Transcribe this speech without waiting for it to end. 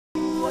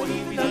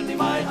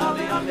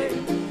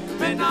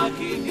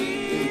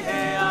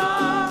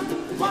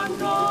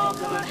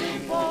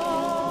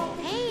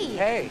Hey.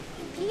 Hey.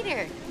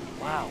 Peter.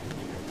 Wow.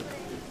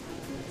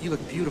 You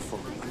look beautiful.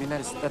 I mean,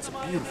 that's a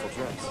beautiful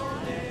dress.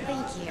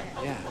 Thank you.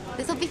 Yeah.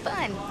 This will be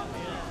fun.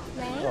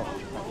 Right? Oh,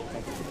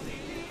 thank you.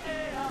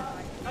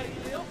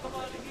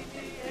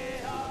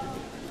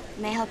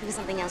 May I help you with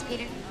something else,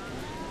 Peter?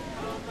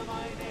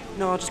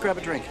 No, I'll just grab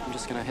a drink. I'm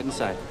just gonna head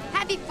inside.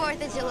 Happy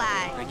 4th of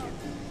July. Thank you.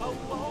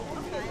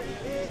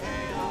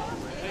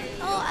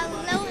 Oh,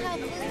 aloha,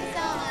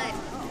 Kusa-san.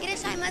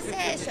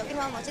 Irashaimase. Shokin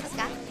wa mochi desu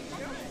ka?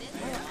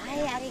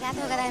 Hai,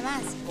 arigatou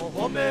gozaimasu.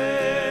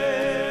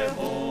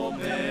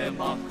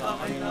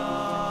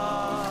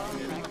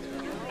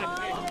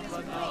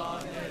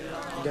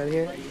 You got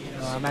here?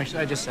 No,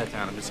 I just sat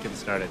down. I'm just getting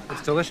started.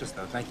 It's delicious,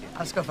 though. Thank you.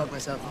 I'll just go fuck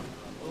myself.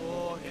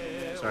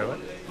 Sorry, what?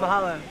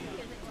 Mahalo.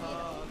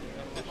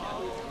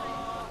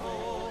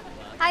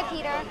 Hi,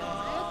 Peter.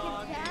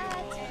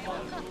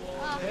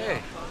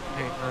 Hey.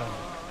 Hey,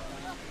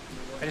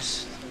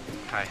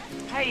 Hi.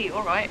 Hey,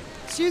 all right.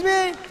 Excuse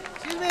me.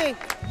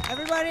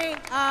 Everybody,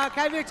 can I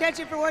have your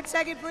attention for 1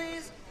 second,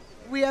 please?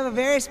 We have a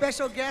very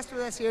special guest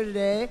with us here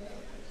today.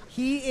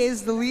 He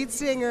is the lead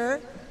singer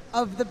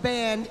of the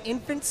band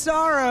Infant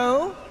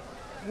Sorrow,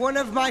 one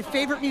of my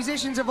favorite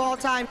musicians of all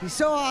time. He's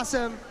so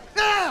awesome.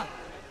 Ah!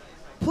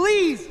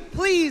 Please,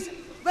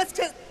 let's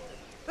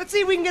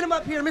see if we can get him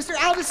up here. Mr.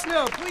 Aldous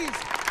Snow, please.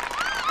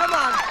 Come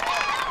on.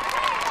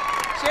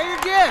 Share your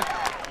gift.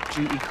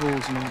 Duty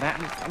calls and all that.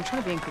 I'm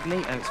trying to be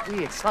incognito. It's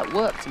weird. It's like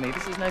work to me.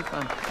 This is no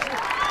fun.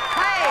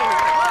 Hey!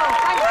 Oh,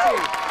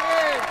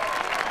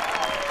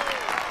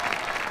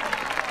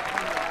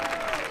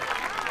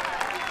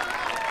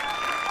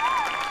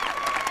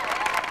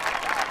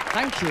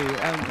 thank you.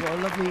 Thank you. What a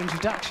lovely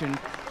introduction.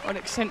 What an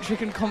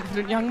eccentric and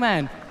confident young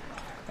man.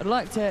 I'd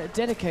like to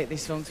dedicate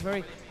this song to a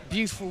very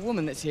beautiful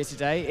woman that's here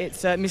today.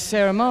 It's Miss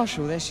Sarah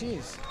Marshall. There she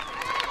is.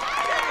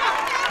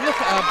 Look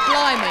at her,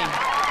 blimey.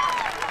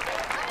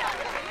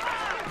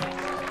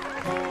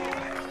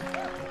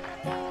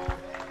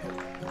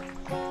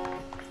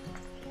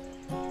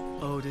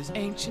 Oh, there's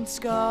ancient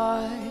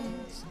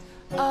skies.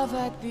 I've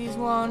had these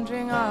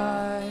wandering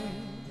eyes.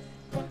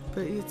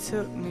 But you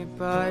took me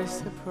by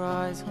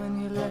surprise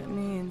when you let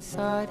me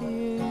inside of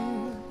you.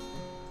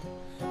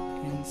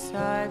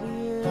 Inside of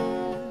you.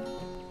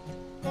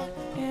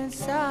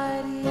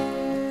 Inside of you.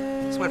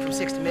 This went from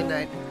 6 to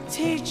midnight.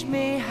 Teach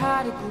me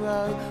how to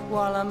grow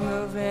while I'm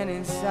moving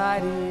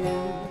inside of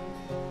you.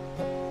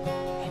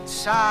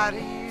 Inside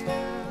of you.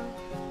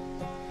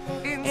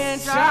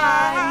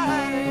 Inside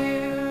of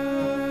you.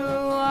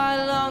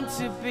 I long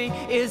to be.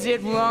 Is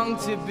it wrong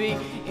to be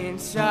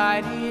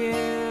inside of you?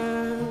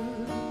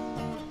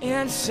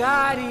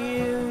 Inside of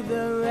you,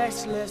 the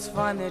restless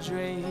find their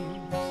dreams.